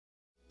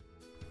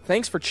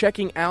Thanks for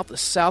checking out the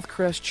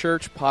Southcrest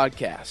Church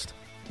podcast.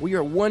 We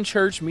are one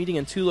church meeting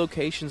in 2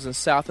 locations in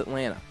South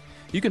Atlanta.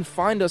 You can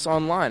find us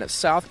online at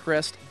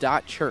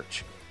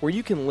southcrest.church, where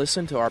you can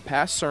listen to our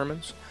past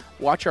sermons,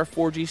 watch our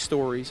 4G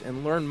stories,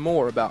 and learn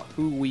more about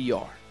who we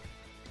are.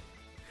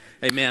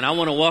 Amen. I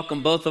want to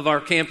welcome both of our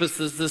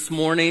campuses this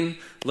morning,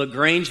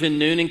 LaGrange and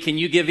Noonan. Can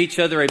you give each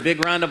other a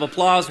big round of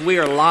applause? We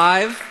are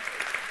live.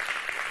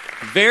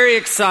 Very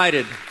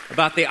excited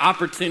about the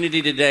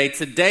opportunity today.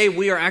 Today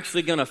we are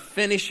actually going to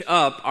finish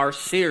up our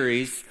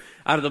series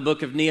out of the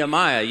book of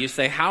Nehemiah. You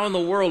say, how in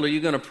the world are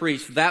you going to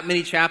preach that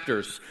many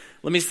chapters?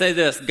 Let me say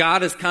this.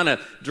 God is kind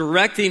of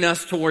directing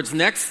us towards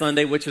next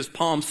Sunday, which is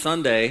Palm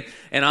Sunday,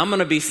 and I'm going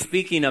to be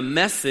speaking a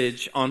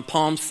message on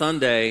Palm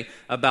Sunday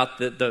about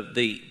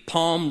the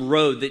Palm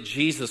Road that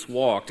Jesus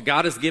walked.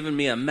 God has given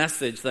me a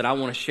message that I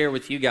want to share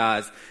with you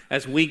guys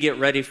as we get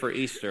ready for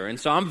Easter. And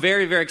so I'm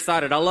very, very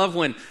excited. I love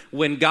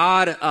when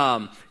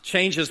God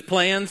changes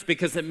plans,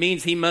 because it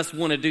means He must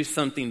want to do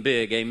something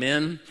big.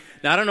 Amen?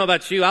 Now, I don't know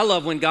about you. I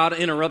love when God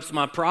interrupts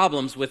my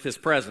problems with His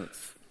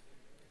presence.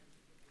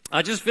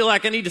 I just feel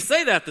like I need to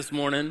say that this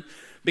morning,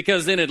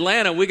 because in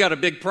Atlanta, we got a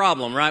big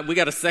problem, right? We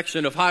got a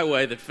section of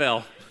highway that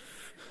fell.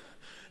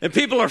 And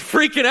people are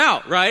freaking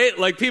out, right?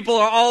 Like, people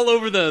are all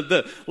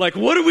over like,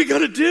 what are we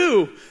going to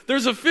do?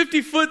 There's a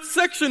 50-foot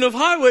section of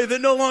highway that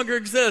no longer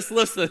exists.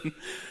 Listen,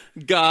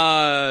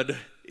 God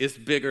is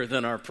bigger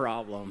than our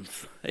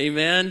problems.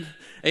 Amen?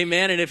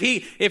 Amen. And if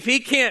he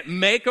can't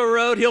make a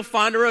road, He'll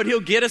find a road. He'll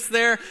get us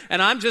there.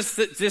 And I'm just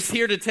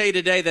here to tell you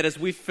today that as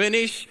we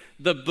finish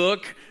the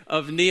book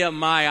of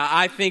Nehemiah,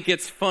 I think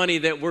it's funny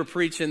that we're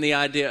preaching the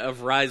idea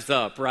of rise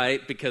up,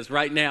 right? Because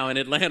right now in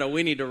Atlanta,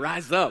 we need to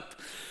rise up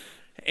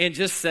and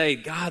just say,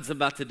 God's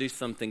about to do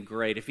something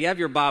great. If you have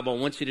your Bible,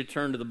 I want you to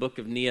turn to the book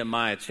of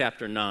Nehemiah,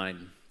 chapter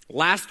 9.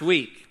 Last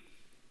week,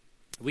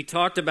 we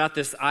talked about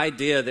this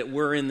idea that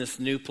we're in this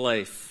new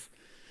place.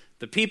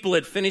 The people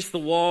had finished the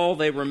wall.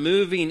 They were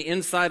moving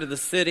inside of the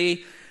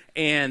city,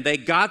 and they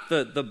got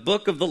the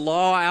book of the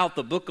law out,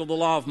 the book of the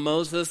law of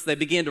Moses. They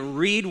began to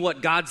read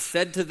what God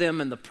said to them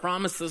and the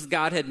promises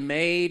God had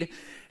made.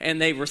 And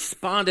they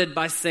responded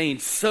by saying,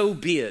 so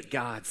be it,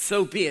 God.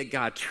 So be it,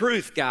 God.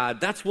 Truth,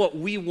 God. That's what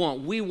we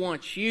want. We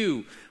want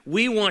you.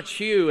 We want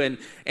you.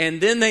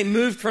 And then they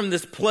moved from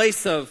this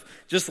place of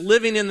just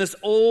living in this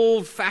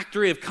old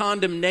factory of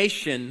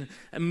condemnation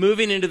and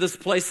moving into this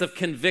place of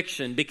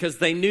conviction, because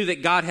they knew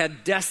that God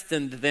had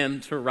destined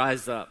them to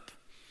rise up.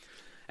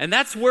 And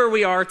that's where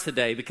we are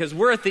today, because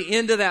we're at the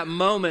end of that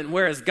moment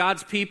where, as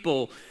God's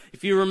people,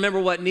 if you remember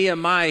what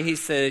Nehemiah, he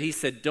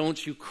said,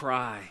 don't you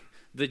cry.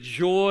 The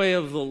joy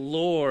of the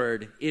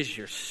Lord is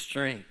your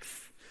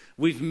strength.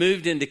 We've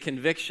moved into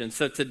conviction.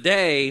 So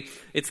today,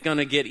 it's going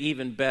to get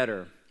even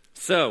better.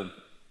 So,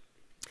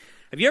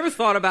 have you ever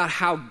thought about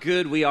how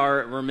good we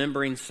are at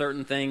remembering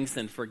certain things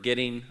and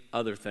forgetting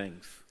other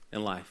things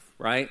in life,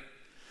 right?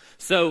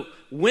 So,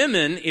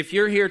 women, if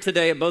you're here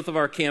today at both of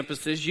our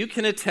campuses, you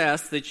can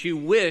attest that you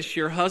wish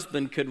your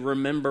husband could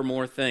remember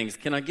more things.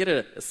 Can I get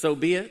a so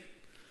be it?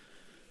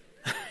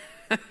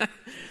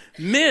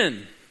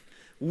 Men,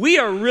 we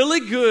are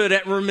really good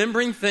at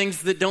remembering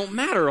things that don't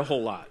matter a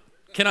whole lot.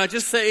 Can I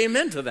just say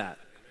amen to that?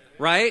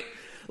 Right?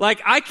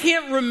 Like, I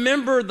can't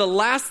remember the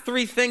last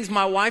 3 things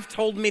my wife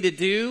told me to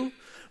do,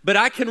 but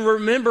I can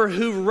remember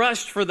who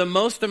rushed for the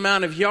most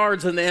amount of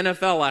yards in the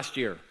NFL last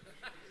year.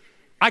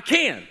 I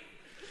can.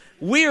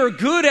 We are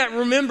good at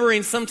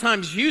remembering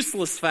sometimes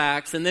useless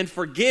facts and then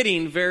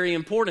forgetting very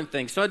important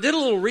things. So I did a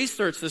little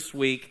research this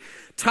week.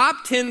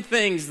 Top 10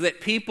 things that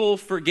people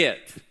forget.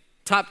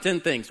 Top 10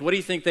 things. What do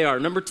you think they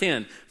are? Number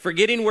 10,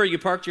 forgetting where you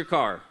parked your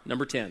car.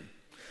 Number 10.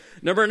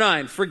 Number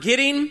 9,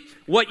 forgetting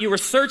what you were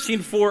searching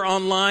for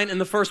online in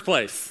the first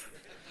place.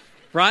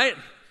 Right?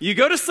 You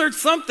go to search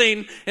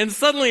something and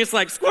suddenly it's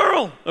like,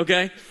 squirrel,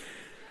 okay?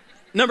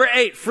 Number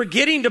 8,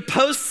 forgetting to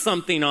post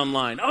something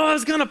online. Oh, I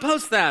was going to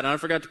post that, and I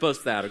forgot to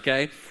post that,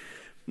 okay?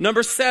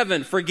 Number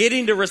 7,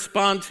 forgetting to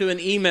respond to an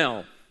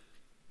email.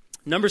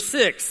 Number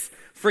 6,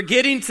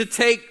 forgetting to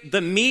take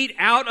the meat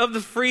out of the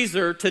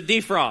freezer to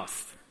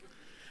defrost.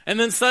 And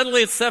then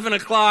suddenly it's 7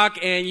 o'clock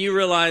and you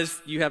realize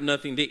you have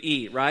nothing to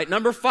eat, right?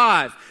 Number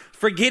 5,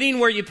 forgetting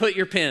where you put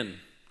your pen.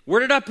 Where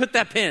did I put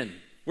that pen?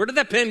 Where did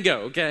that pen go,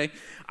 okay?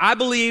 I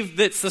believe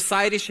that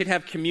society should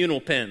have communal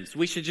pens.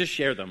 We should just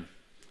share them.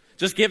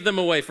 Just give them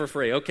away for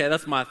free. Okay,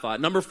 that's my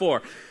thought. Number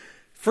 4,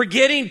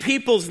 forgetting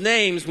people's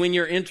names when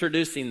you're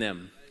introducing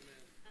them.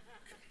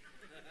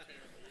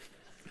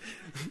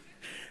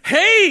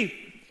 Hey,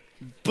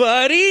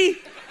 buddy.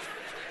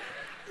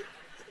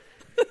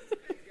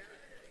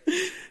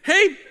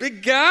 Hey,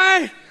 big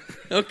guy.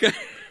 Okay.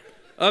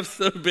 I've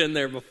so been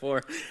there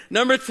before.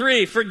 Number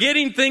 3,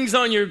 forgetting things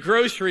on your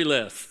grocery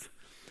list.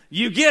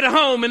 You get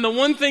home and the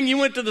one thing you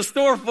went to the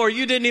store for,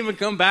 you didn't even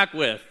come back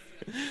with.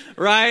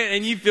 Right?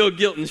 And you feel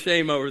guilt and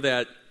shame over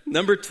that.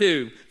 Number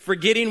 2,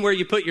 forgetting where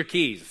you put your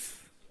keys.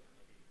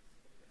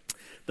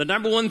 The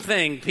number 1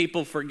 thing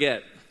people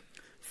forget,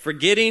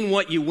 forgetting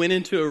what you went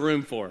into a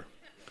room for.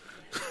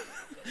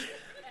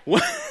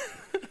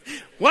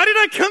 Why did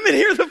I come in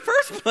here in the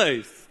first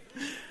place?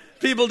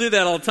 People do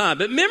that all the time.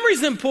 But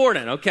memory's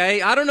important,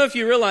 okay? I don't know if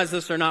you realize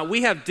this or not.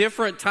 We have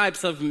different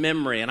types of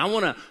memory. And I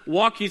want to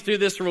walk you through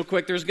this real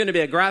quick. There's going to be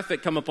a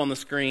graphic come up on the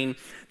screen.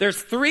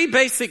 There's 3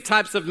 basic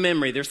types of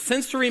memory. There's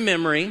sensory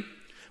memory,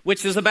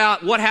 which is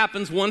about what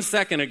happens 1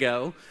 second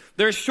ago.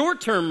 There's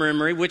short-term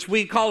memory, which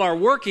we call our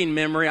working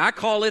memory. I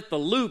call it the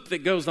loop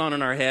that goes on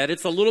in our head.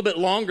 It's a little bit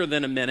longer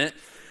than a minute.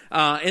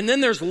 And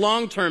then there's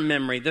long-term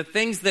memory, the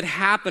things that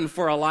happen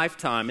for a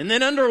lifetime. And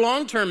then under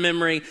long-term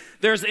memory,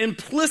 there's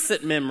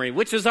implicit memory,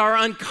 which is our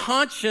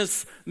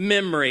unconscious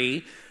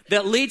memory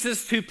that leads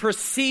us to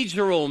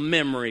procedural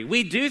memory.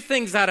 We do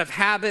things out of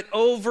habit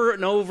over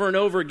and over and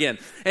over again.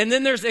 And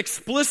then there's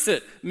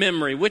explicit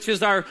memory, which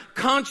is our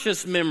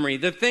conscious memory,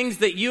 the things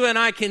that you and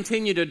I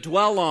continue to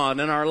dwell on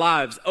in our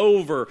lives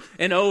over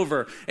and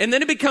over. And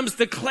then it becomes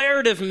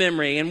declarative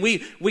memory, and we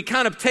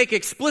kind of take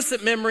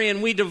explicit memory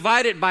and we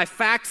divide it by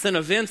facts and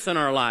events in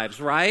our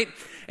lives, right?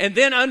 And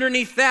then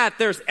underneath that,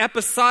 there's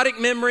episodic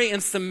memory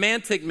and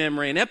semantic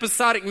memory. And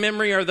episodic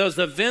memory are those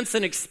events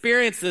and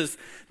experiences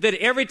that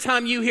every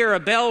time you hear a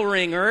bell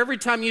ring, or every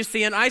time you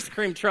see an ice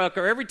cream truck,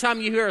 or every time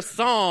you hear a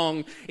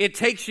song, it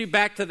takes you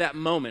back to that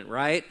moment,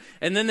 right?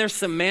 And then there's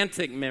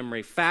semantic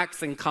memory,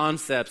 facts and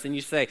concepts. And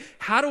you say,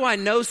 how do I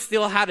know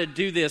still how to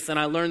do this? And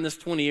I learned this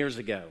 20 years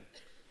ago.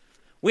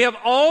 We have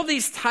all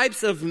these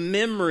types of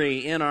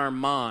memory in our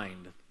mind.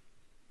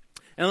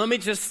 And let me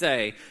just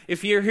say,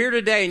 if you're here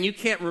today and you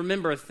can't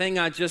remember a thing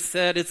I just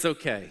said, it's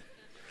okay.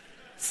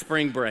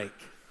 Spring break.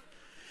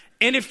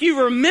 And if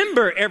you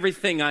remember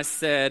everything I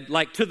said,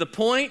 like to the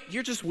point,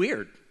 you're just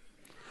weird.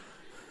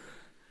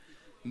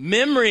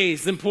 Memory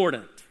is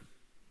important.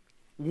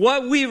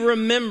 What we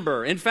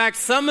remember. In fact,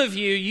 some of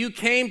you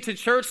came to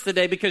church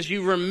today because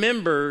you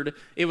remembered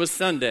it was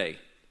Sunday.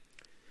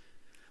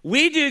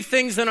 We do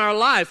things in our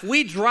life.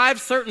 We drive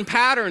certain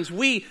patterns.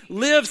 We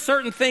live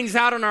certain things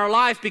out in our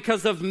life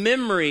because of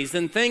memories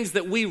and things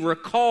that we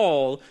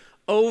recall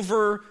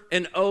over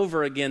and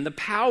over again. The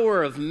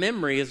power of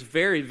memory is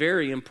very,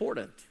 very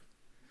important.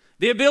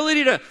 The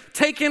ability to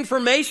take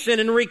information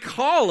and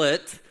recall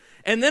it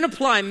and then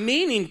apply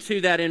meaning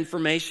to that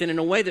information in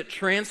a way that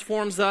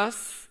transforms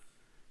us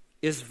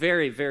is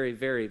very, very,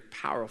 very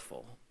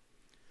powerful.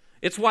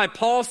 It's why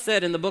Paul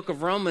said in the book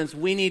of Romans,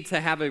 we need to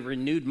have a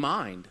renewed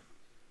mind.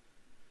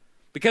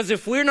 Because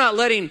if we're not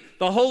letting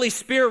the Holy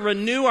Spirit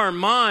renew our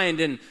mind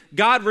and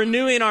God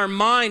renewing our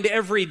mind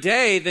every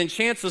day, then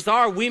chances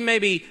are we may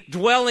be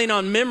dwelling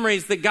on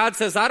memories that God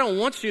says, I don't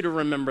want you to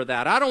remember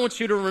that. I don't want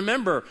you to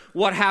remember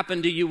what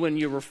happened to you when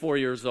you were 4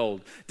 years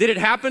old. Did it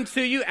happen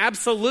to you?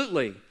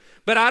 Absolutely.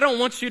 But I don't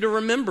want you to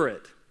remember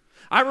it.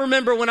 I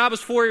remember when I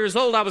was 4 years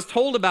old, I was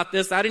told about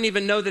this. I didn't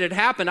even know that it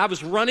happened. I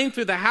was running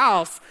through the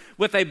house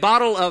with a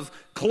bottle of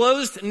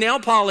closed nail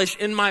polish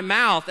in my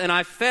mouth, and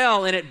I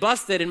fell and it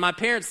busted, and my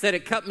parents said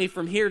it cut me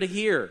from here to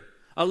here.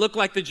 I looked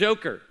like the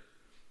Joker.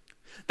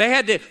 They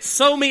had to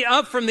sew me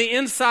up from the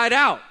inside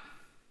out.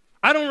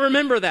 I don't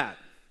remember that.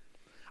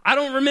 I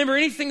don't remember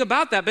anything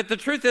about that, but the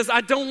truth is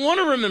I don't want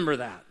to remember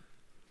that.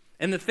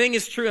 And the thing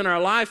is true in our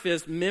life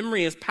is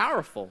memory is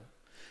powerful.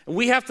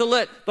 We have to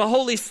let the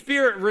Holy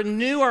Spirit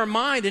renew our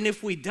mind, and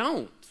if we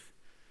don't,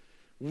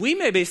 we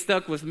may be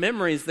stuck with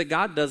memories that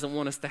God doesn't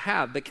want us to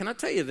have. But can I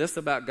tell you this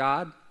about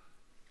God?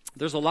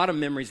 There's a lot of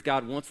memories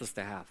God wants us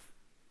to have.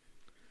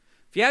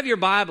 If you have your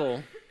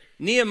Bible,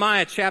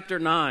 Nehemiah chapter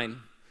 9,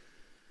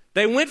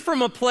 they went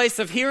from a place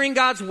of hearing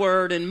God's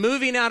word and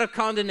moving out of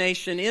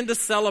condemnation into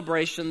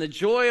celebration. The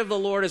joy of the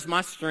Lord is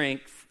my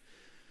strength.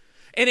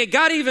 And it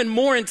got even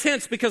more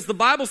intense because the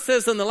Bible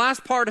says in the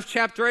last part of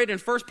chapter 8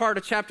 and first part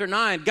of chapter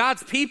 9,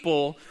 God's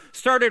people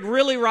started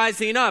really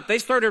rising up. They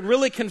started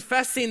really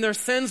confessing their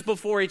sins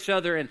before each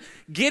other and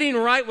getting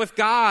right with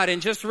God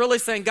and just really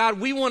saying, God,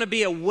 we want to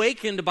be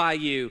awakened by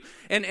you.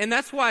 And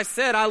that's why I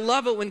said I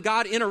love it when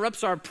God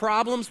interrupts our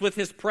problems with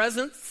his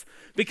presence,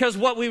 because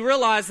what we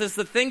realize is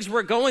the things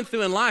we're going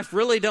through in life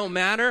really don't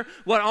matter.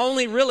 What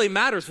only really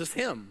matters is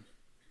him.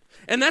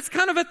 And that's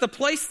kind of at the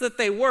place that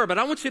they were. But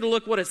I want you to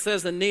look what it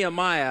says in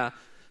Nehemiah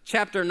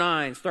chapter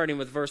 9, starting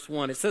with verse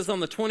 1. It says, on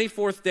the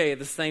 24th day of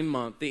the same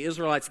month, the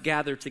Israelites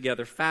gathered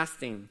together,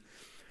 fasting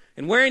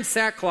and wearing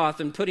sackcloth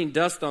and putting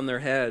dust on their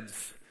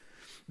heads.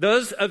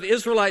 Those of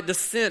Israelite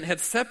descent had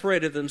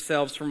separated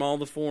themselves from all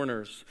the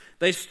foreigners.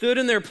 They stood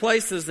in their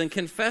places and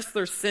confessed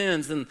their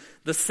sins and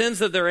the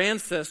sins of their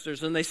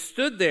ancestors. And they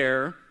stood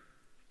there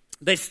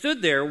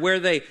where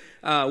they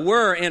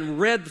were and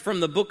read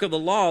from the book of the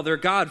law, their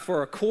God,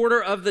 for a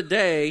quarter of the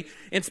day,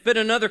 and spent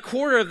another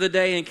quarter of the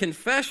day in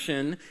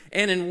confession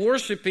and in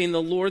worshiping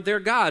the Lord their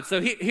God.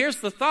 So here's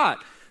the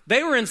thought.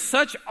 They were in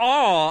such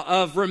awe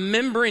of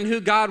remembering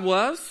who God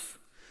was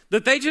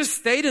that they just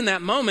stayed in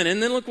that moment.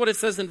 And then look what it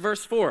says in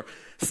verse 4.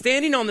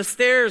 Standing on the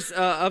stairs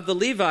of the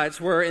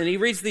Levites were, and he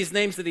reads these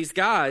names of these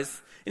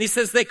guys, and he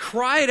says, they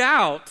cried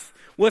out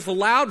with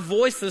loud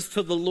voices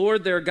to the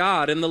Lord their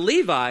God. And the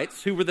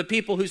Levites, who were the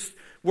people who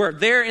were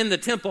there in the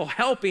temple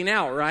helping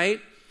out, right,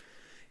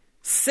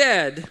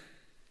 said,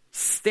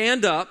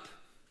 stand up,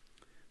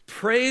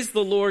 Praise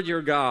the Lord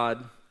your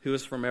God, who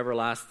is from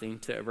everlasting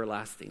to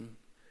everlasting.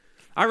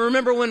 I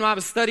remember when I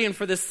was studying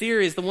for this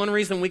series, the one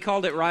reason we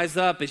called it Rise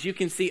Up is you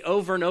can see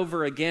over and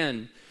over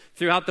again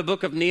throughout the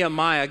book of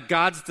Nehemiah,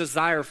 God's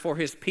desire for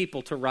his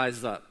people to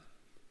rise up.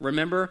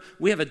 Remember,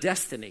 we have a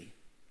destiny.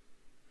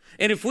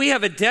 And if we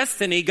have a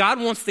destiny, God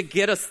wants to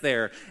get us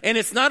there. And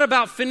it's not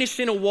about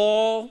finishing a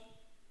wall.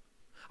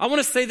 I want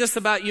to say this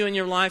about you in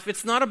your life.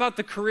 It's not about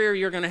the career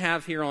you're going to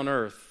have here on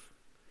earth.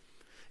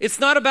 It's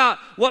not about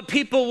what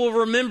people will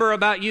remember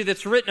about you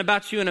that's written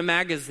about you in a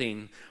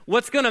magazine.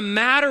 What's going to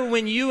matter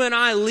when you and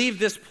I leave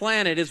this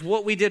planet is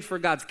what we did for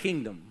God's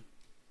kingdom.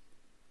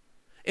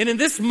 And in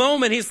this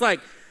moment, he's like,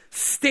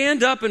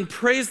 stand up and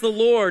praise the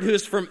Lord who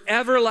is from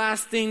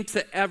everlasting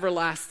to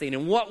everlasting.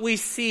 And what we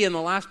see in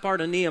the last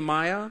part of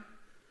Nehemiah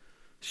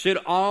should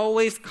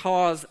always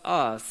cause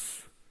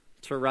us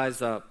to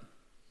rise up.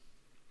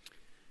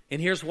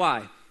 And here's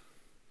why.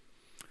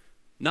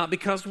 Not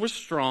because we're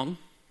strong.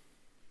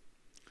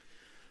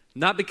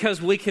 Not because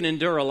we can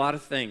endure a lot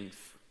of things,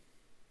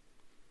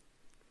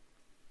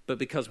 but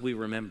because we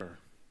remember.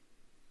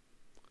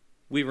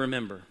 We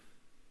remember.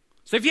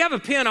 So if you have a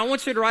pen, I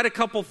want you to write a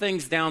couple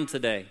things down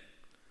today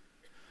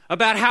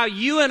about how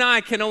you and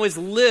I can always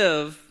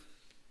live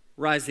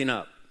rising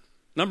up.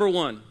 Number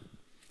one,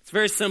 it's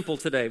very simple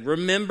today.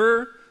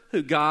 Remember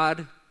who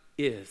God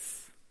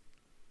is.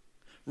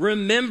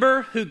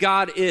 Remember who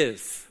God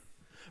is.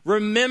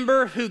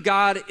 Remember who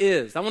God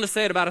is. I want to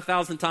say it about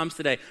 1,000 times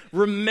today.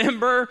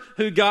 Remember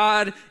who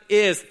God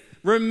is.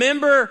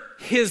 Remember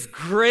his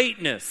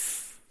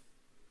greatness.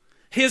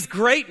 His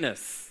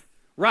greatness,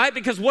 right?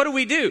 Because what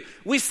do?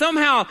 We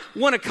somehow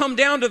want to come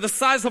down to the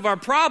size of our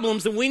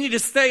problems, and we need to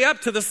stay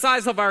up to the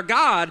size of our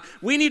God.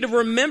 We need to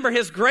remember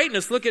his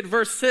greatness. Look at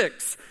verse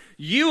 6.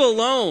 You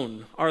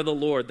alone are the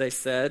Lord, they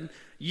said.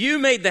 You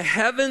made the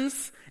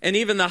heavens and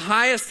even the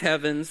highest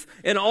heavens,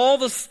 and all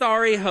the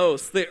starry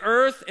hosts, the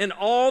earth and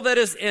all that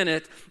is in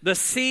it, the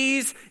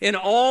seas and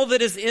all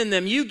that is in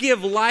them. You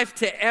give life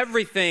to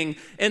everything,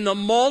 and the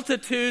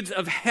multitudes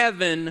of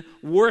heaven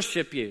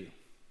worship you.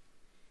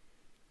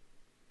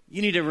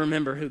 You need to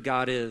remember who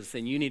God is,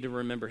 and you need to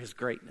remember his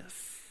greatness.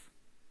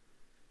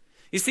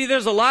 You see,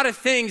 there's a lot of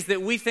things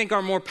that we think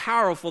are more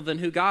powerful than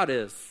who God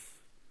is,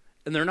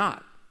 and they're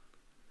not.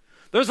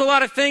 There's a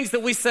lot of things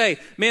that we say,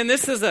 man,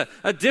 this is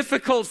a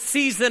difficult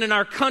season in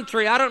our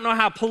country. I don't know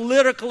how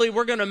politically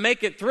we're going to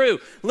make it through.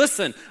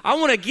 Listen, I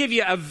want to give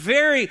you a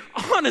very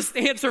honest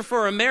answer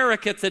for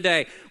America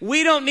today.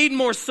 We don't need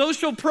more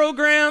social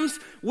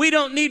programs. We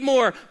don't need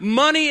more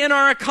money in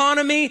our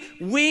economy.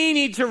 We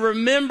need to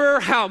remember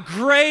how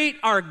great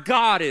our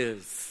God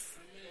is.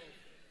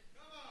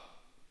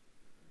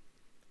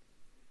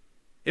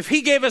 If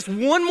he gave us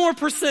 1 more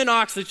 %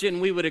 oxygen,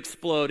 we would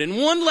explode. And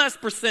 1 less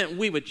 %,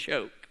 we would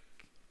choke.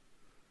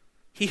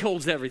 He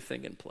holds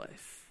everything in place.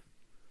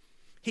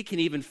 He can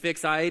even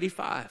fix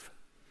I-85.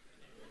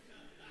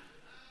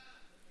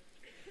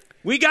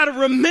 We got to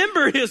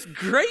remember his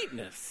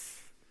greatness.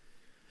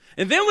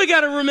 And then we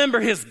got to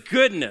remember his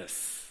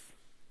goodness.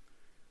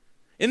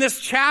 In this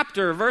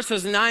chapter,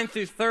 verses 9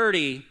 through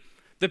 30,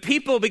 the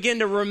people begin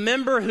to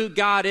remember who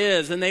God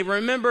is, and they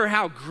remember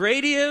how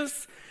great he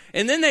is,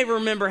 and then they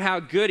remember how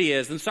good he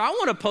is. And so I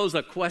want to pose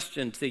a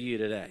question to you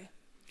today.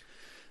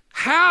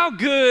 How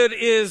good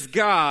is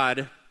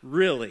God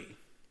really?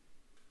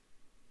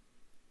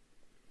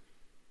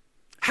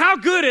 How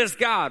good is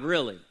God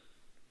really?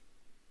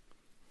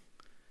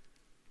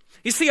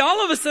 You see,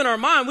 all of us in our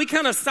mind, we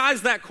kind of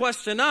size that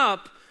question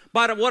up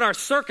by what our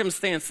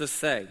circumstances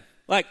say.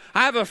 Like,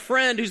 I have a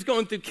friend who's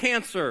going through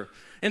cancer,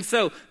 and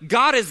so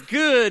God is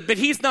good, but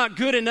he's not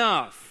good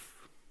enough.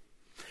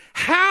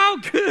 How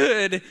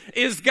good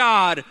is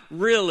God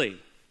really?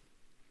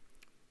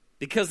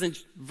 Because in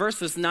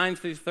verses 9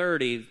 through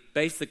 30,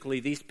 basically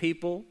these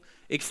people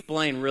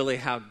explain really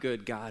how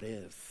good God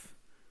is.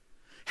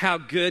 How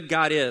good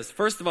God is.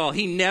 First of all,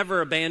 he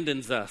never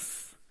abandons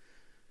us.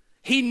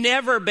 He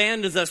never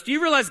abandons us. Do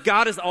you realize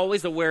God is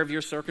always aware of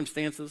your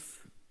circumstances?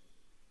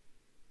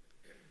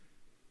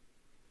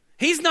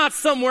 He's not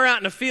somewhere out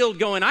in the field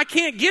going, I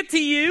can't get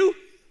to you.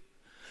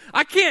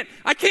 I can't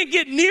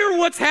get near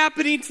what's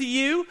happening to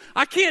you.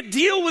 I can't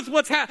deal with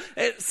what's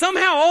happening.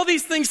 Somehow all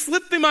these things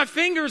slip through my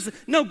fingers.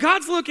 No,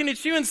 God's looking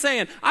at you and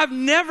saying, I've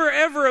never,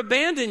 ever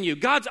abandoned you.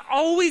 God's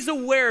always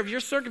aware of your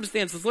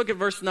circumstances. Look at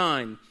verse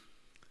 9.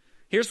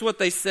 Here's what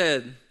they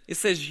said. It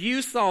says,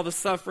 you saw the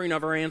suffering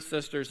of our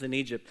ancestors in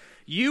Egypt.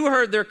 You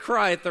heard their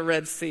cry at the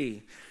Red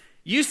Sea.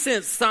 You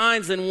sent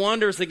signs and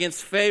wonders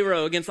against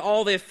Pharaoh, against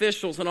all the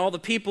officials and all the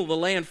people of the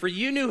land, for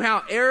you knew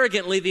how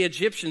arrogantly the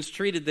Egyptians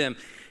treated them.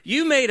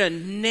 You made a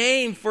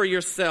name for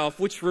yourself,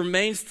 which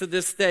remains to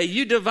this day.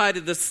 You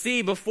divided the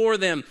sea before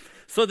them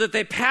so that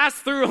they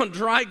passed through on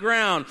dry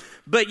ground.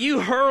 But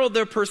you hurled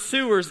their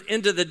pursuers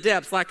into the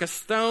depths like a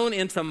stone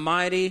into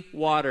mighty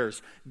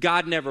waters.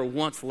 God never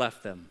once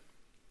left them.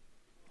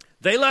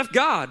 They left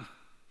God,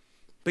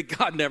 but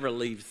God never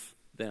leaves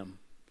them.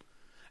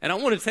 And I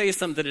want to tell you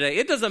something today.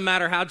 It doesn't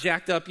matter how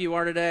jacked up you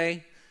are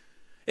today.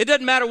 It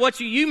doesn't matter what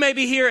you may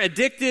be here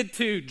addicted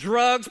to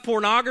drugs,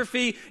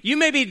 pornography. You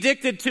may be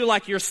addicted to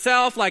like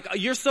yourself, like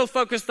you're so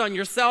focused on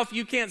yourself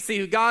you can't see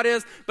who God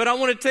is. But I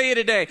want to tell you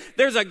today,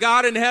 there's a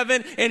God in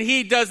heaven and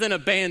he doesn't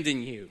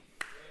abandon you.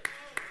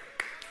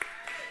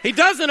 He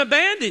doesn't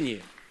abandon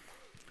you.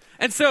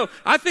 And so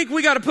I think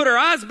we got to put our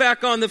eyes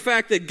back on the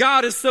fact that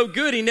God is so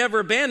good, he never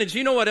abandons.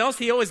 You know what else?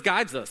 He always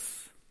guides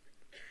us.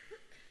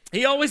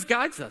 He always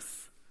guides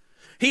us.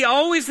 He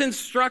always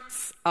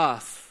instructs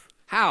us.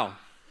 How?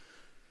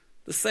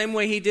 The same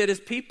way he did his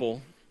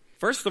people.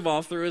 First of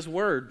all, through his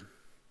word.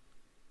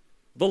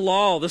 The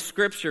law, the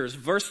scriptures.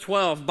 Verse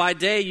 12, by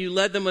day you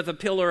led them with a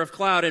pillar of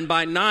cloud, and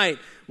by night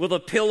with a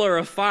pillar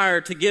of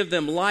fire to give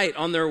them light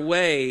on their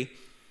way,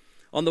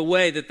 on the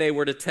way that they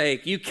were to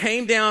take. You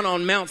came down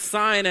on Mount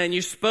Sinai and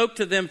you spoke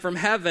to them from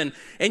heaven,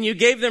 and you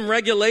gave them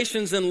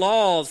regulations and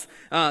laws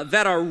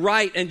that are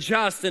right and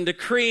just, and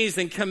decrees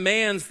and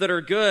commands that are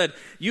good.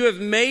 You have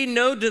made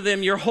known to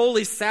them your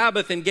holy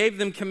Sabbath and gave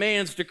them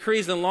commands,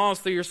 decrees, and laws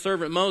through your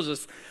servant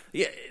Moses.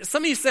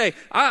 Some of you say,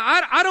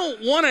 I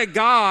don't want a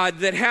God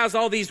that has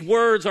all these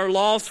words or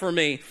laws for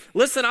me.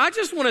 Listen, I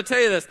just want to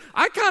tell you this.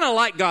 I kind of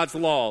like God's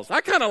laws.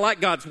 I kind of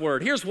like God's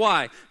word. Here's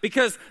why.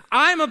 Because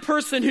I'm a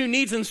person who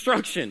needs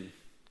instruction.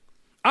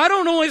 I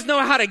don't always know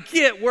how to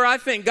get where I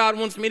think God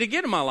wants me to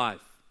get in my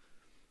life.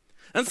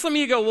 And some of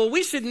you go, well,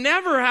 we should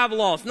never have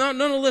laws. No,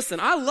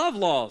 listen, I love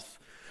laws.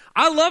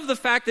 I love the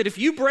fact that if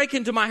you break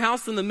into my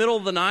house in the middle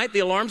of the night, the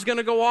alarm's going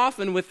to go off,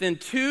 and within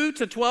 2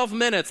 to 12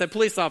 minutes, a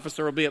police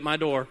officer will be at my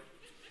door.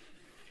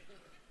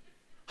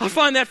 I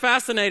find that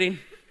fascinating.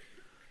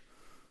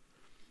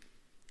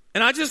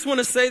 And I just want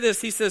to say this.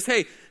 He says,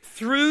 hey,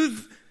 through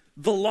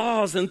the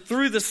laws and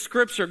through the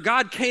scripture,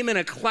 God came in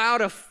a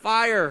cloud of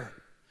fire,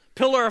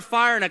 pillar of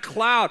fire and a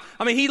cloud.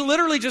 I mean, he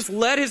literally just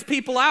led his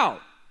people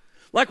out.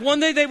 Like one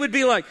day they would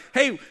be like,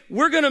 hey,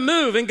 we're going to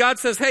move. And God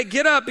says, hey,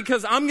 get up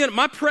because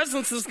my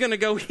presence is going to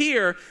go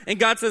here. And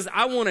God says,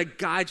 I want to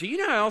guide you. You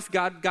know how else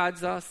God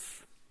guides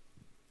us?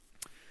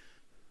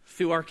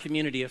 Through our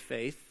community of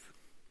faith,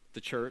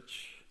 the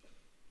church.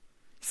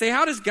 Say,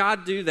 how does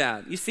God do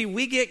that? You see,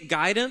 we get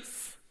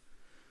guidance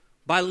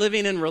by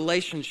living in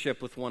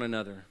relationship with one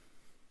another.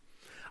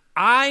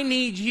 I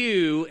need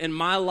you in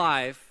my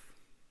life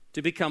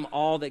to become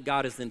all that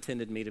God has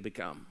intended me to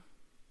become.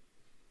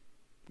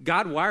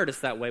 God wired us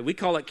that way. We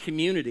call it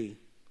community.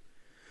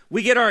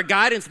 We get our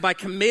guidance by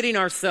committing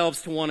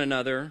ourselves to one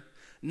another,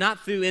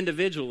 not through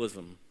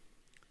individualism.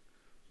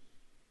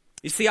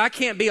 You see, I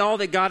can't be all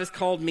that God has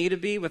called me to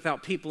be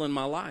without people in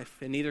my life,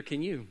 and neither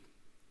can you.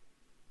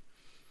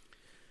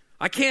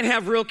 I can't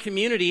have real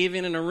community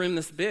even in a room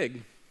this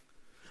big.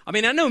 I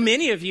mean, I know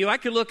many of you, I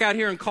could look out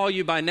here and call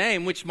you by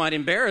name, which might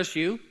embarrass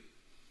you.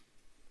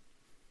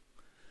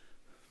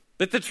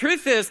 But the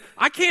truth is,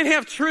 I can't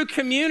have true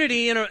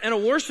community in a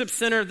worship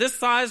center this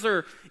size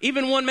or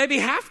even one maybe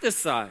half this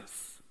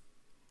size.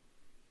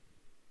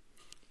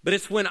 But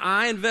it's when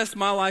I invest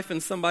my life in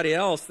somebody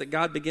else that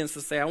God begins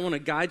to say, I want to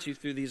guide you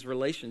through these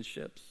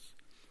relationships.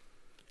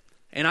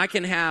 And I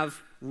can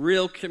have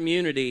real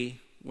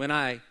community when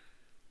I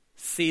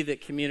see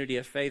that community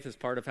of faith is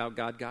part of how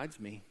God guides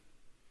me.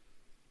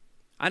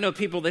 I know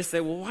people, they say,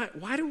 well,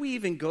 why do we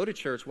even go to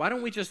church? Why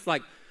don't we just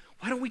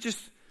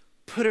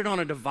put it on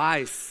a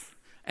device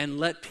and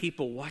let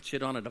people watch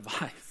it on a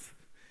device?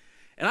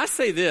 And I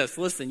say this,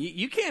 listen,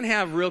 you can't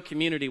have real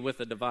community with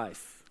a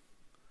device.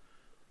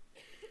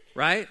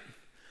 Right?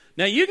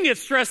 Now, you can get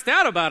stressed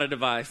out about a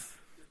device.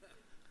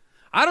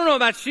 I don't know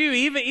about you,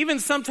 even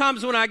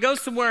sometimes when I go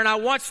somewhere and I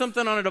watch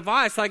something on a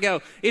device, I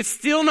go, it's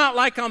still not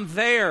like I'm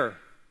there.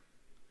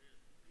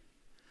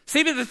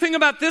 See, but the thing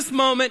about this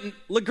moment,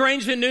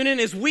 LaGrange and Newnan,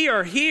 is we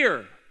are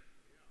here.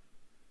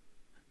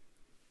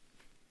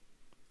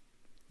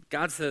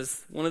 God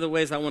says, one of the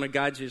ways I want to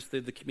guide you is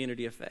through the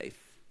community of faith.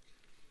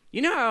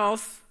 You know how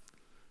else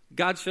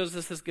God shows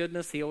us his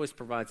goodness? He always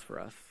provides for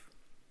us.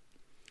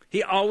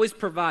 He always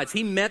provides.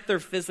 He met their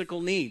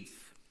physical needs.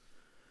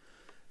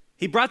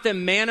 He brought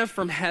them manna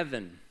from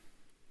heaven.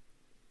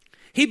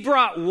 He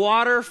brought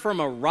water from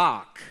a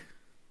rock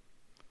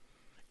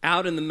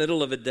out in the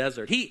middle of a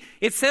desert.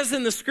 It says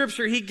in the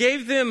scripture, he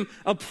gave them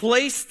a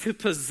place to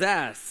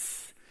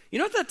possess. You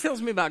know what that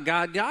tells me about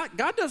God?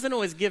 God doesn't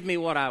always give me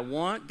what I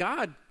want.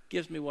 God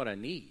gives me what I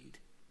need.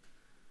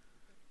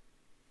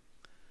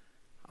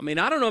 I mean,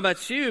 I don't know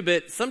about you,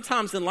 but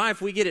sometimes in life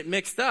we get it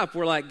mixed up.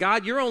 We're like,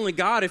 God, you're only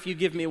God if you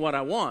give me what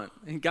I want.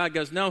 And God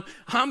goes, no,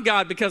 I'm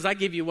God because I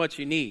give you what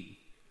you need.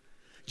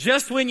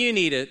 Just when you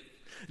need it,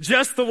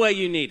 just the way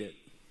you need it.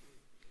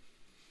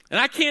 And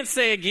I can't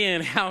say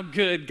again how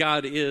good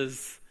God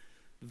is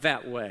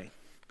that way.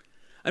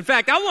 In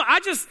fact, I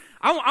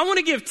want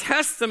to give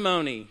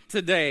testimony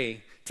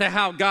today to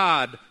how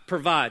God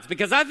provides.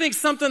 Because I think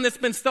something that's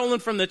been stolen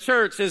from the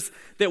church is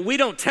that we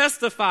don't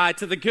testify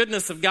to the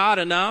goodness of God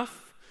enough.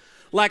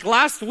 Like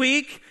last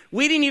week,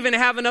 we didn't even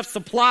have enough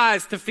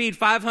supplies to feed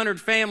 500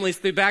 families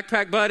through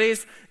Backpack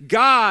Buddies.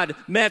 God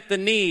met the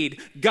need.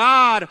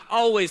 God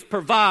always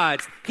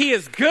provides. He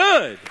is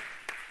good.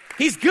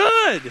 He's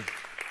good.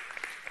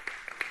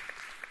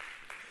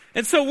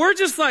 And so we're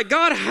just like,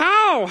 God,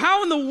 how?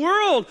 How in the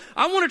world?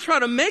 I want to try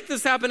to make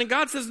this happen. And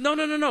God says,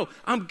 no.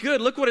 I'm good.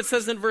 Look what it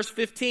says in verse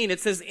 15. It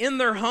says, in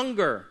their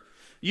hunger,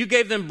 you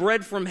gave them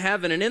bread from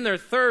heaven. And in their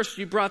thirst,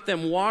 you brought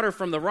them water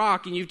from the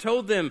rock. And you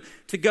told them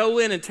to go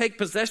in and take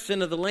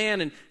possession of the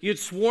land. And you had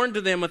sworn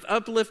to them with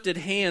uplifted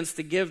hands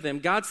to give them.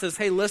 God says,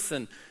 hey,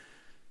 listen,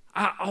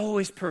 I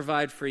always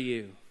provide for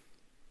you.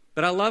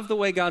 But I love the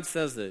way God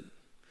says it.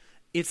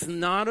 It's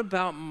not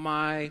about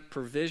my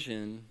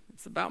provision.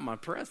 It's about my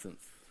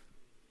presence.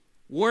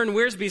 Warren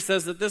Wiersbe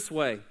says it this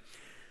way.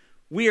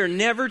 We are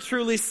never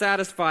truly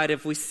satisfied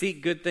if we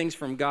seek good things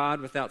from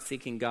God without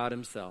seeking God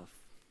himself.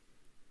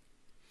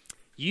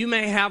 You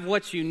may have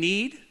what you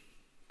need,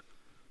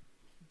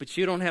 but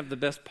you don't have the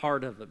best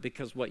part of it,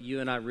 because what you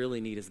and I really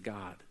need is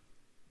God.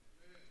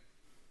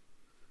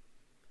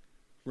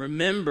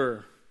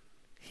 Remember,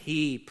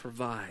 he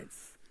provides.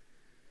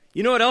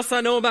 You know what else I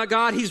know about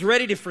God? He's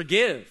ready to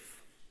forgive.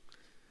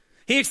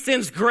 He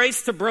extends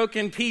grace to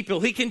broken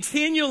people. He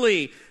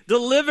continually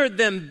delivered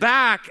them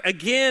back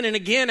again and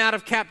again out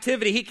of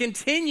captivity. He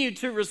continued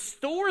to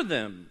restore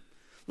them.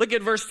 Look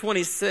at verse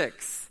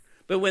 26.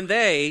 But when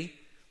they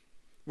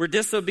were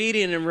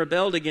disobedient and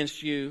rebelled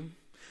against you,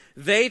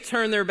 they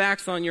turned their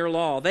backs on your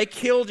law. They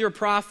killed your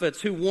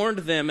prophets who warned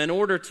them in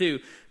order to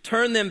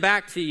turn them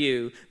back to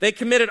you. They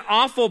committed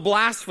awful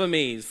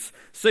blasphemies.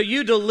 So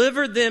you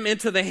delivered them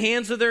into the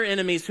hands of their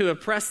enemies who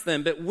oppressed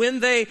them. But when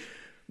they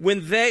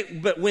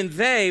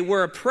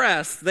were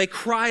oppressed, they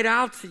cried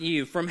out to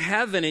you from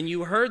heaven, and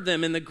you heard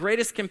them. In the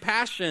greatest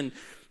compassion,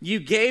 you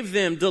gave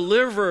them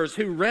deliverers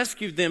who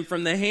rescued them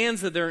from the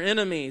hands of their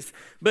enemies.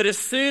 But as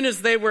soon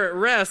as they were at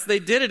rest, they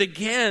did it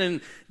again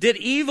and did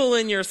evil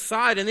in your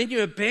sight. And then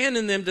you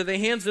abandoned them to the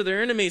hands of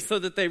their enemies so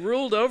that they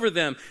ruled over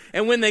them.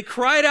 And when they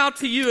cried out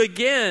to you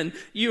again,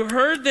 you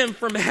heard them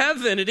from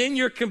heaven. And in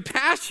your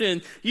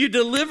compassion, you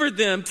delivered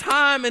them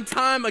time and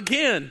time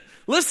again.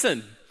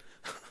 Listen.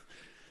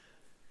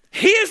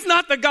 He is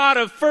not the God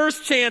of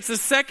first chances,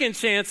 second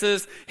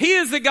chances. He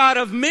is the God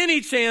of many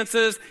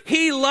chances.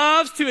 He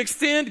loves to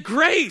extend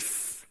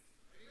grace.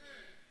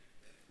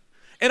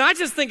 And I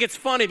just think it's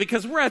funny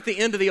because we're at the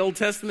end of the Old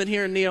Testament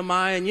here in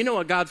Nehemiah, and you know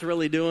what God's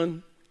really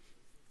doing?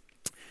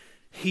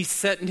 He's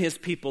setting his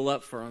people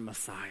up for a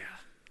Messiah.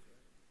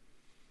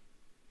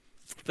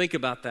 Think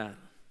about that.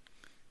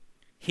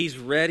 He's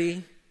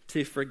ready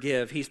to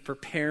forgive. He's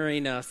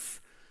preparing us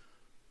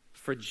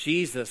for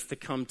Jesus to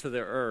come to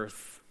the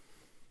earth,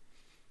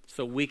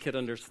 so we could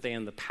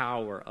understand the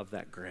power of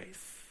that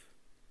grace.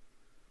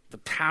 The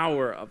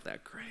power of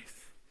that grace.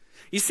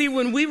 You see,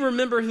 when we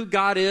remember who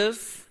God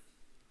is,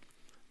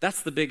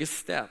 that's the biggest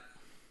step.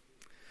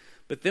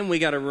 But then we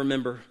got to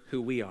remember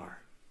who we are.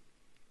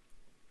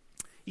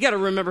 You got to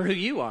remember who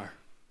you are.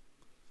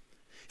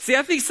 See,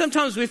 I think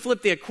sometimes we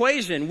flip the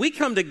equation. We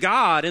come to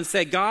God and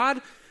say,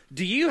 God,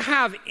 do you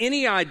have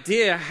any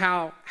idea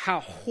how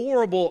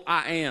horrible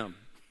I am?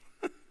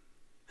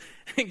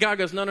 And God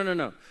goes,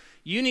 no.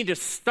 You need to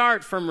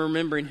start from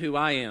remembering who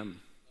I am.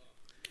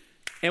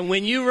 And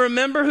when you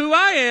remember who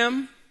I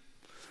am,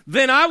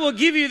 then I will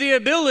give you the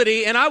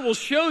ability and I will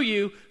show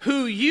you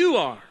who you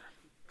are.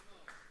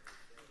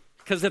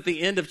 Because at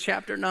the end of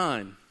chapter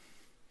 9,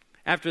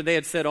 after they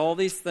had said all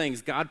these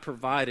things, God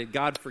provided,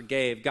 God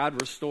forgave,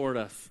 God restored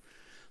us.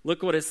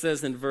 Look what it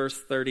says in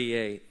verse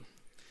 38.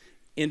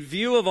 In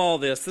view of all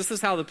this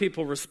is how the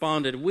people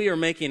responded. We are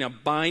making a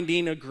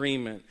binding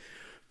agreement,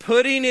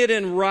 putting it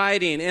in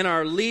writing, and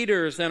our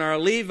leaders and our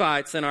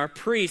Levites and our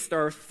priests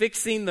are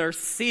fixing their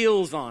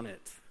seals on it.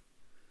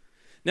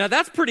 Now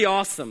that's pretty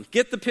awesome.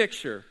 Get the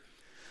picture.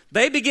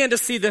 They began to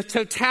see the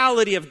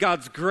totality of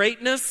God's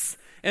greatness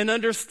and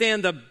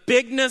understand the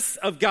bigness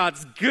of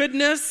God's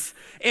goodness.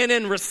 And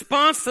in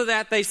response to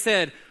that, they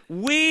said,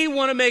 we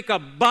want to make a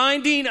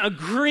binding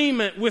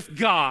agreement with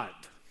God.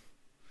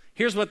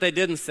 Here's what they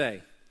didn't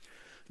say.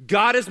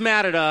 God is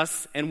mad at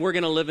us and we're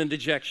going to live in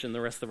dejection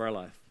the rest of our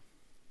life.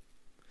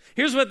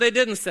 Here's what they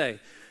didn't say.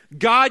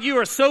 God, you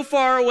are so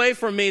far away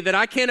from me that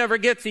I can't ever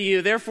get to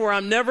you. Therefore,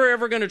 I'm never,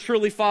 ever going to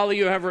truly follow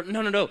you ever.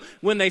 No.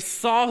 When they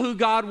saw who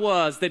God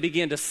was, they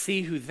began to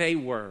see who they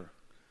were.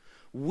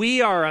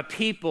 We are a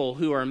people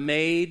who are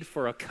made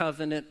for a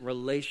covenant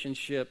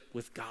relationship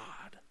with God.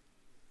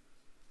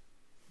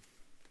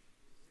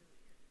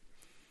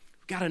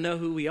 We've got to know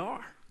who we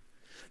are.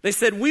 They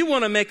said, we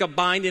want to make a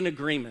binding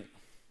agreement.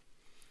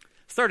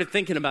 Started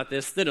thinking about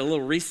this, did a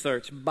little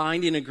research.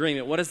 Binding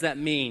agreement, what does that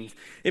mean?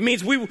 It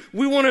means we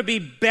want to be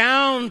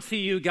bound to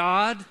you,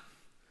 God.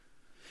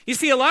 You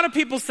see, a lot of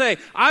people say,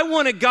 I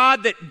want a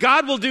God that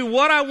God will do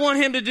what I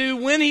want him to do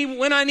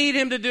when I need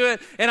him to do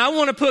it, and I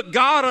want to put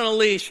God on a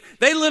leash.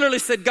 They literally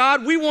said,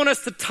 God, we want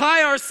us to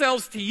tie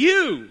ourselves to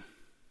you.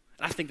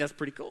 And I think that's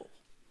pretty cool.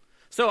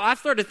 So I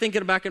started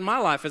thinking back in my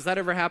life, has that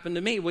ever happened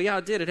to me? Well, yeah,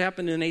 it did. It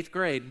happened in 8th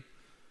grade.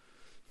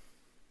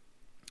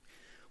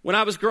 When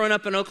I was growing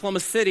up in Oklahoma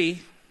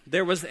City,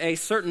 there was a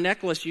certain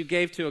necklace you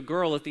gave to a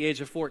girl at the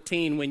age of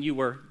 14 when you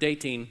were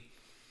dating.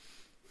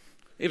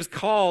 It was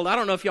called, I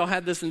don't know if y'all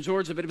had this in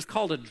Georgia, but it was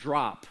called a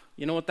drop.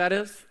 You know what that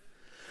is?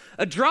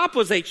 A drop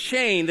was a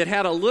chain that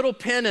had a little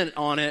pennant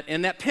on it,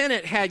 and that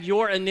pennant had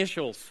your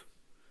initials.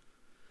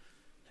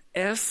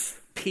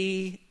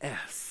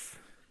 SPS.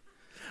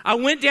 I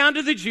went down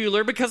to the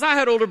jeweler because I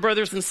had older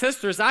brothers and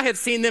sisters. I had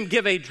seen them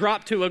give a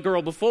drop to a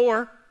girl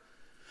before.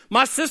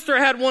 My sister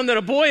had one that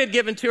a boy had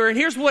given to her, and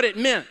here's what it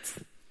meant.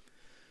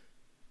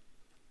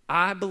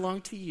 I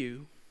belong to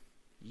you.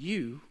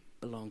 You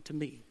belong to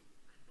me.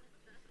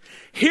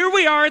 Here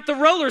we are at the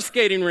roller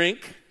skating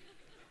rink,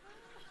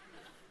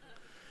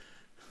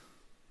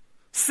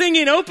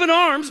 singing Open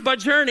Arms by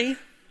Journey.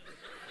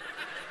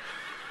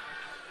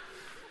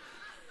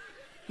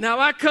 Now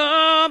I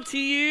come to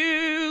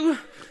you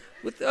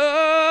with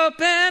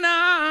open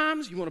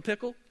arms. You want a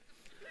pickle?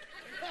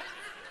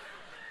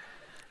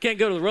 Can't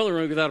go to the roller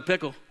rink without a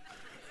pickle.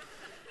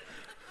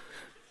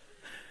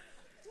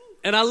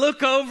 And I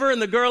look over,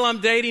 and the girl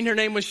I'm dating, her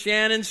name was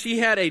Shannon. She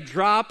had a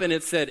drop, and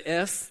it said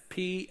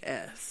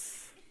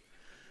SPS.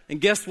 And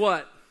guess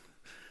what?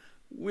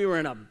 We were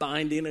in a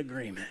binding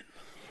agreement.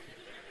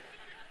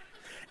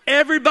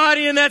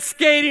 Everybody in that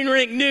skating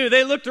rink knew.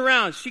 They looked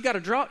around. She got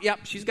a drop? Yep,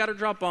 she's got a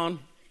drop on.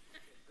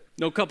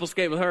 No couple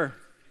skate with her.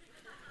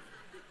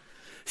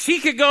 She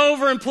could go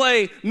over and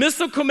play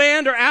Missile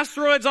Command or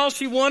Asteroids all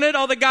she wanted.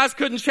 All the guys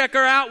couldn't check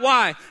her out.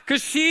 Why?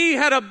 Because she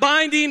had a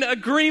binding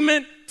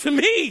agreement to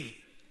me.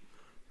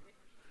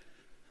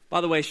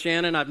 By the way,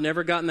 Shannon, I've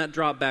never gotten that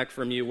drop back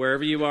from you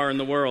wherever you are in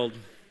the world.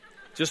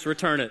 Just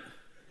return it.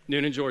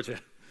 Noonan, Georgia.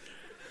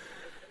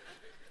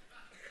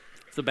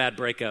 It's a bad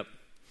breakup.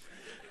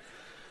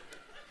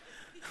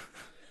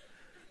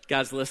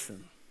 Guys,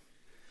 listen.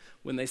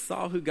 When they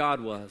saw who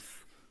God was,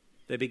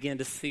 they began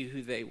to see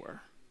who they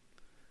were.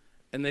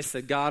 And they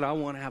said, God, I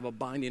want to have a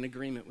binding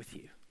agreement with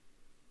you.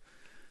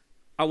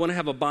 I want to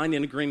have a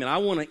binding agreement. I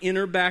want to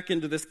enter back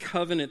into this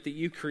covenant that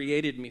you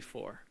created me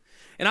for.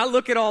 And I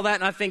look at all that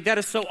and I think that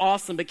is so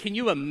awesome, but can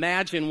you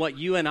imagine what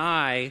you and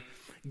I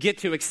get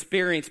to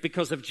experience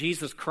because of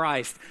Jesus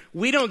Christ?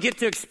 We don't get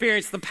to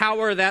experience the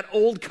power of that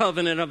old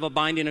covenant of a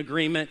binding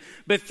agreement,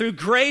 but through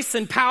grace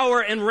and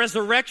power and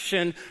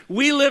resurrection,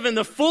 we live in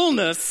the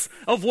fullness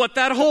of what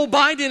that whole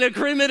binding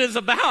agreement is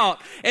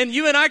about. And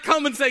you and I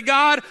come and say,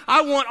 God,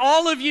 I want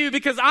all of you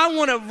because I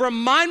want to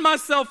remind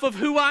myself of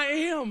who I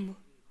am.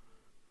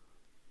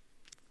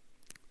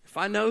 If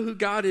I know who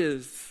God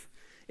is,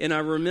 and I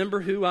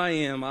remember who I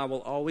am, I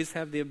will always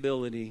have the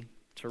ability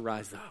to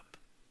rise up.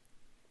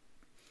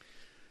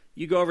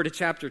 You go over to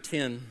chapter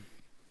 10.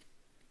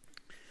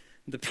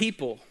 The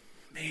people,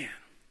 man,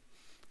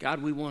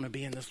 God, we want to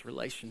be in this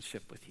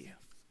relationship with you.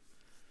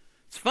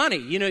 It's funny,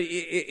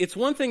 it's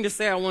one thing to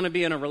say I want to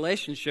be in a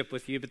relationship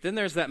with you, but then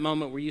there's that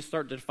moment where you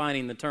start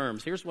defining the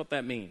terms. Here's what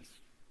that means.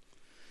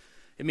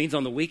 It means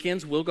on the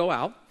weekends we'll go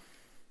out.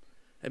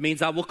 It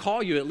means I will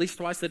call you at least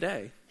twice a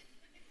day,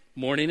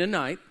 morning and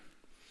night.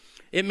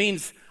 It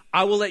means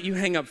I will let you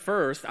hang up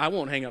first. I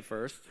won't hang up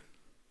first.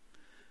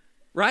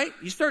 Right?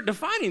 You start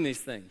defining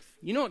these things.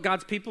 You know what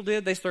God's people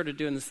did? They started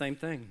doing the same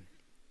thing.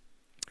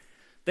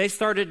 They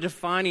started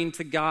defining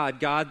to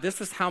God, God,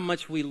 this is how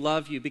much we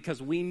love you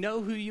because we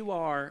know who you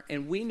are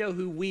and we know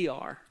who we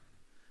are.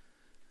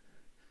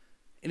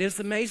 And it's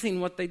amazing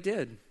what they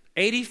did.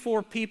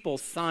 84 people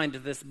signed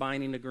this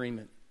binding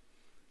agreement,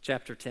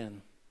 chapter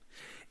 10.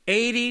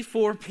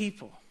 84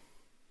 people.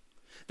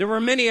 There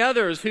were many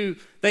others who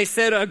they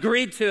said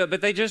agreed to it,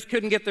 but they just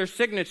couldn't get their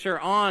signature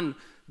on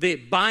the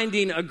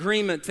binding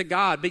agreement to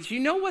God. But you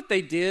know what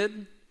they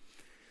did?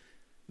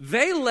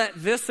 They let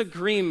this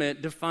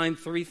agreement define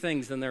three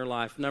things in their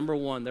life. Number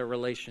one, their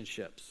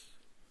relationships.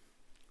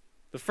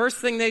 The first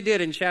thing they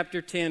did in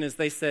chapter 10 is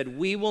they said,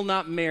 we will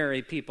not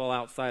marry people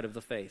outside of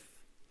the faith.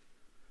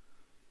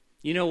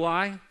 You know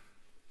why?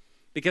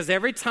 Because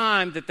every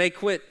time that they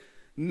quit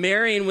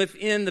marrying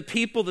within the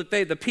people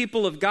the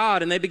people of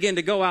God, and they began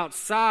to go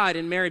outside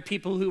and marry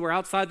people who were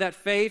outside that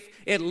faith,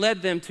 it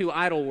led them to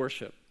idol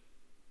worship.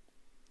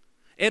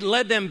 It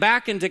led them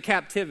back into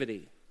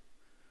captivity.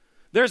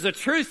 There's a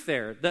truth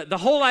there. The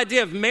whole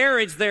idea of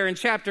marriage there in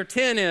chapter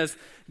 10 is,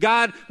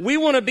 God, we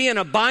want to be in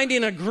a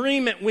binding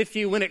agreement with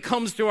you when it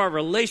comes to our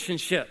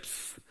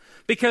relationships.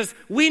 Because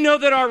we know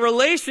that our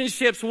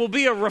relationships will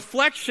be a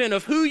reflection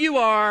of who you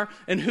are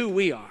and who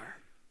we are.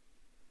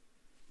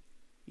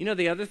 You know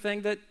the other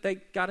thing that they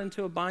got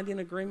into a binding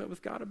agreement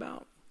with God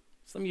about?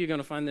 Some of you are going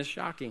to find this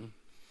shocking.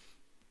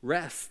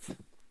 Rest.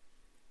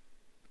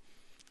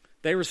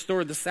 They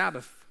restored the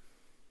Sabbath.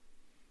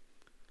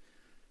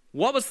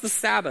 What was the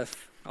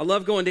Sabbath? I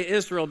love going to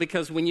Israel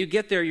because when you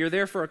get there, you're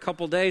there for a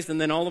couple days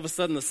and then all of a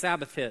sudden the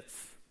Sabbath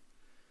hits.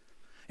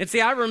 And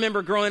see, I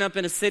remember growing up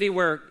in a city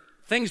where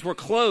things were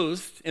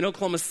closed in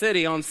Oklahoma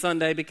City on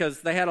Sunday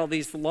because they had all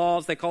these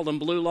laws. They called them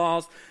blue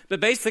laws.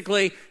 But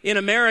basically, in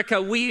America,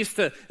 we used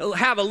to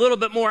have a little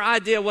bit more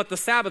idea what the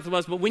Sabbath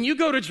was. But when you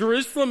go to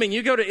Jerusalem and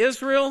you go to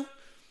Israel,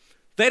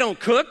 they don't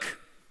cook.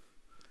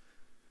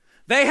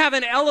 They have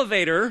an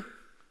elevator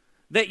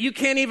that you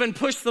can't even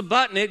push the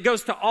button. It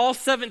goes to all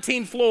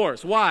 17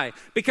 floors. Why?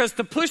 Because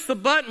to push the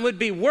button would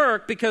be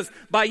work, because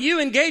by you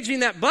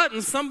engaging that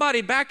button,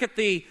 somebody back at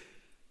the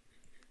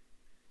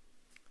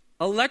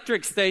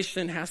electric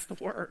station has to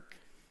work.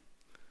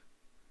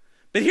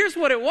 But here's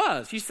what it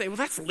was. You say, well,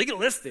 that's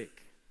legalistic.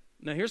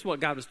 No, here's what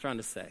God was trying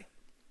to say.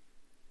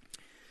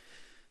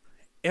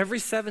 Every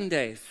 7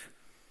 days,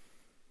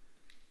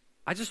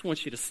 I just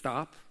want you to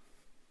stop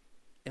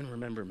and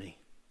remember me.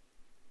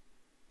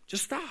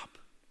 Just stop.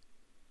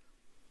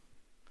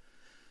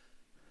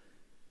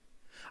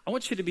 I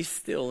want you to be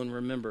still and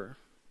remember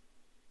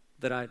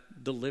that I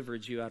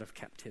delivered you out of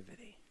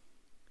captivity.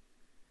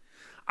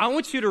 I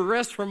want you to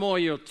rest from all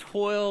your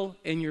toil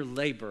and your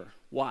labor.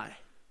 Why?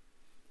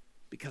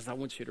 Because I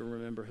want you to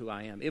remember who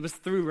I am. It was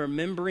through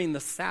remembering the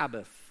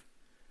Sabbath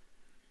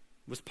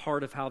was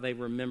part of how they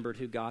remembered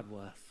who God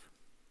was.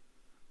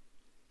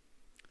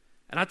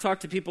 And I talk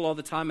to people all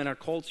the time in our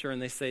culture,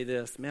 and they say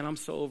this, man, I'm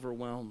so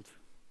overwhelmed.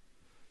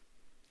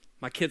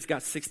 My kids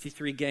got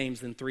 63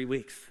 games in 3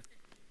 weeks.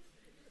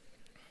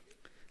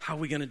 How are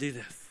we going to do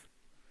this?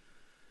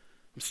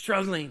 I'm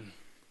struggling.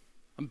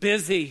 I'm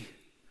busy.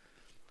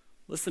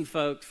 Listen,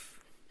 folks,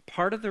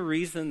 part of the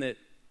reason that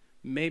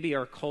maybe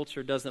our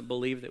culture doesn't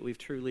believe that we've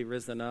truly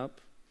risen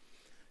up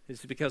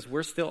is because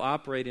we're still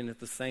operating at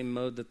the same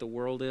mode that the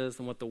world is,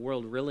 and what the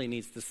world really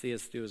needs to see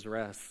us do is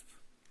rest.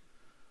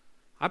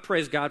 I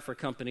praise God for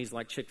companies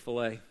like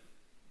Chick-fil-A.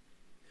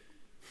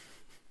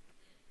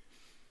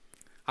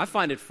 I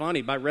find it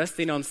funny. By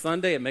resting on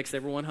Sunday, it makes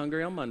everyone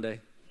hungry on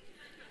Monday.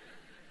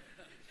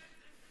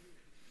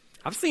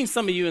 I've seen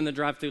some of you in the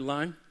drive-thru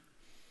line.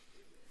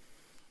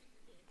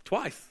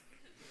 Twice.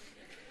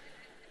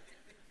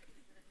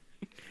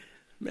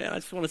 Man, I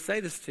just want to say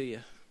this to you.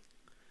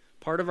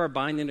 Part of our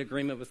binding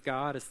agreement with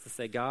God is to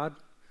say, God,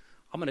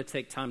 I'm going to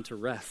take time to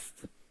rest.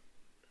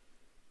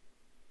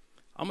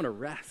 I'm going to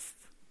rest.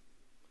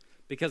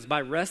 Because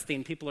by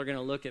resting, people are going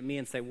to look at me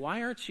and say,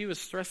 why aren't you as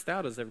stressed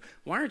out as ever?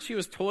 Why aren't you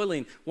as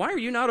toiling? Why are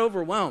you not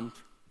overwhelmed?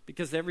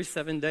 Because every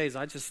 7 days,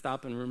 I just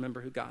stop and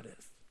remember who God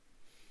is.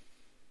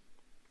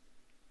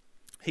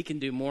 He can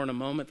do more in a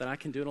moment than I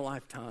can do in a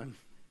lifetime.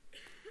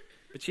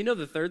 But you know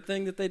the third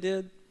thing that they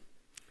did?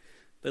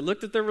 They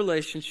looked at their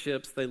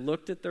relationships, they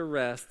looked at their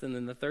rest, and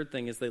then the third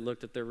thing is they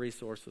looked at their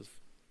resources.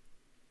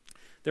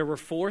 There were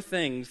 4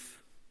 things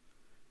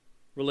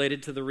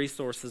related to the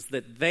resources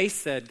that they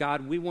said,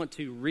 God, we want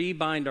to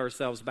rebind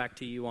ourselves back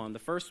to you on. The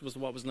first was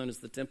what was known as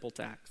the temple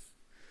tax.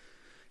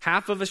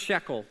 Half of a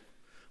shekel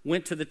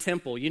went to the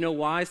temple. You know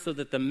why? So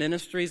that the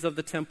ministries of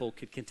the temple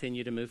could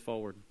continue to move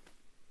forward.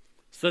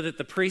 So that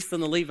the priests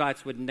and the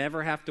Levites would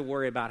never have to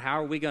worry about how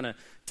are we going to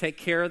take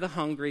care of the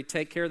hungry,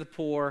 take care of the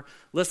poor.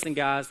 Listen,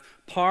 guys,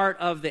 part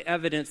of the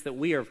evidence that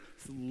we are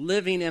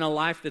living in a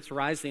life that's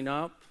rising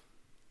up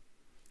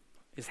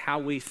is how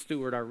we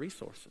steward our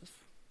resources.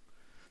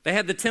 They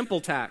had the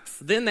temple tax.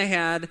 Then they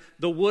had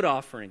the wood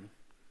offering.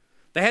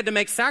 They had to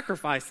make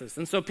sacrifices.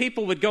 And so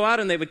people would go out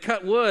and they would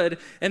cut wood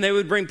and they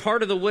would bring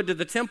part of the wood to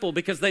the temple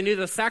because they knew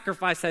the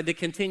sacrifice had to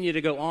continue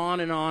to go on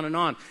and on and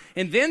on.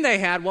 And then they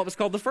had what was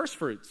called the first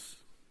fruits.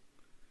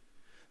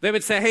 They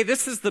would say, hey,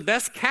 this is the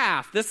best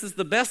calf. This is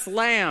the best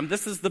lamb.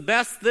 This is the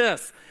best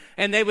this.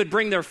 And they would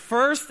bring their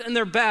first and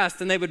their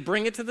best and they would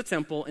bring it to the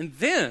temple and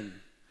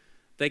then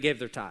they gave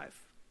their tithe.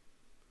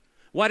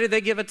 Why did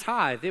they give a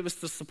tithe? It was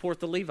to support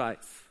the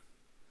Levites.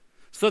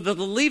 So that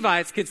the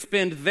Levites could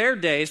spend their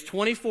days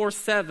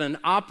 24/7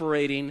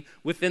 operating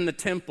within the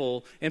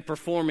temple and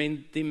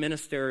performing the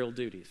ministerial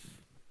duties.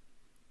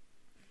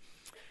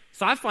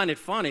 So I find it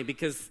funny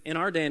because in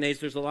our day and age,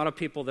 there's a lot of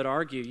people that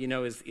argue,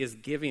 is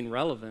giving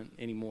relevant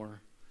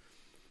anymore?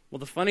 Well,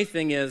 the funny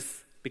thing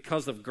is,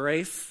 because of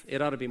grace,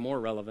 it ought to be more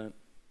relevant.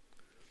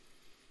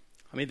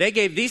 I mean, they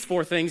gave these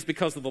 4 things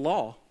because of the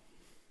law.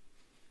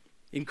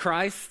 In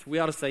Christ, we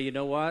ought to say, you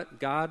know what?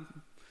 God,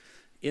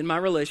 in my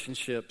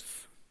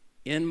relationships,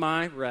 in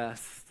my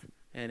rest,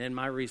 and in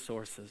my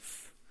resources,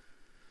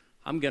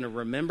 I'm going to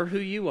remember who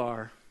you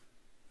are,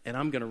 and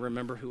I'm going to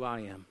remember who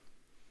I am.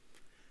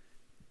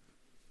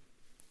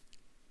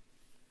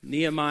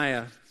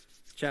 Nehemiah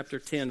chapter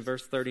 10,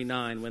 verse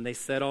 39, when they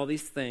said all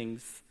these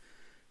things,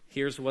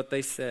 here's what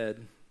they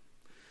said.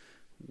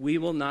 We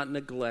will not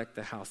neglect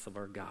the house of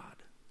our God.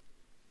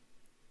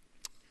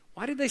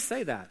 Why did they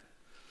say that?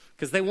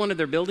 Because they wanted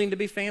their building to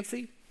be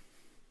fancy?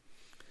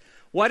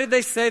 Why did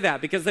they say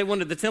that? Because they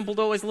wanted the temple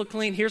to always look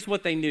clean? Here's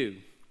what they knew.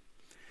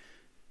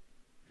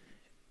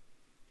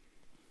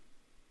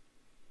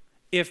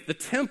 If the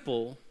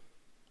temple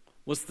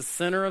was the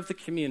center of the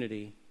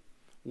community,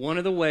 one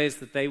of the ways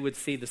that they would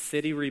see the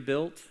city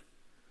rebuilt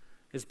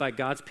is by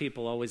God's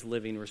people always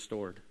living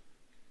restored.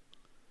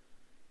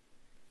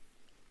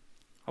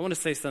 I want to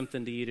say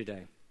something to you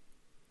today.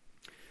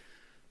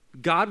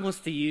 God wants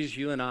to use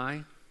you and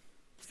I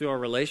through our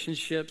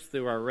relationships,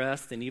 through our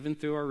rest, and even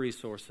through our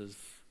resources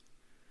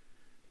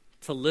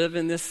to live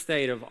in this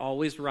state of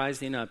always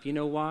rising up. You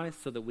know why?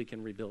 So that we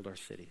can rebuild our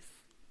cities.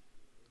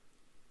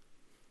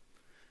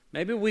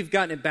 Maybe we've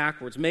gotten it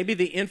backwards. Maybe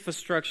the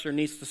infrastructure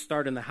needs to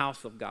start in the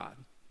house of God.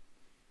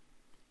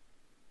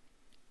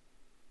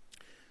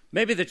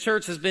 Maybe the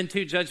church has been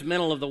too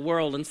judgmental of the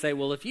world and say,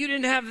 well, if you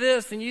didn't have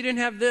this and you didn't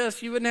have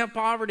this, you wouldn't have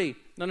poverty.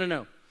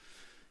 No.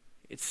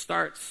 It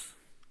starts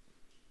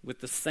with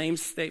the same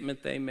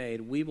statement they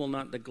made, we will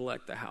not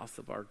neglect the house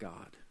of our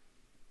God.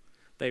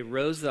 They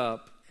rose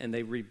up and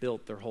they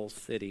rebuilt their whole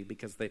city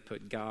because they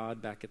put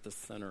God back at the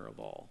center of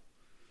all.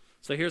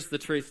 So here's the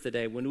truth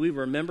today. When we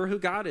remember who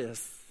God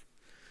is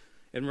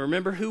and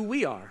remember who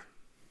we are,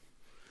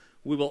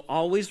 we will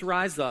always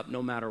rise up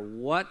no matter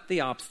what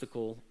the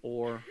obstacle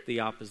or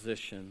the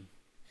opposition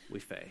we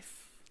face.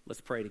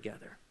 Let's pray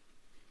together.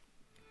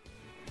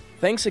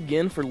 Thanks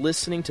again for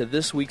listening to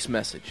this week's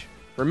message.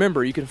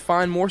 Remember, you can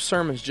find more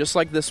sermons just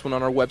like this one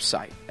on our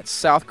website at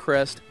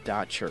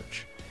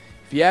southcrest.church.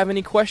 If you have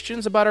any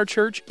questions about our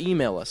church,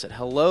 email us at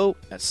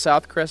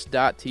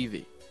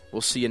hello@southcrest.tv.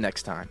 We'll see you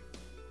next time.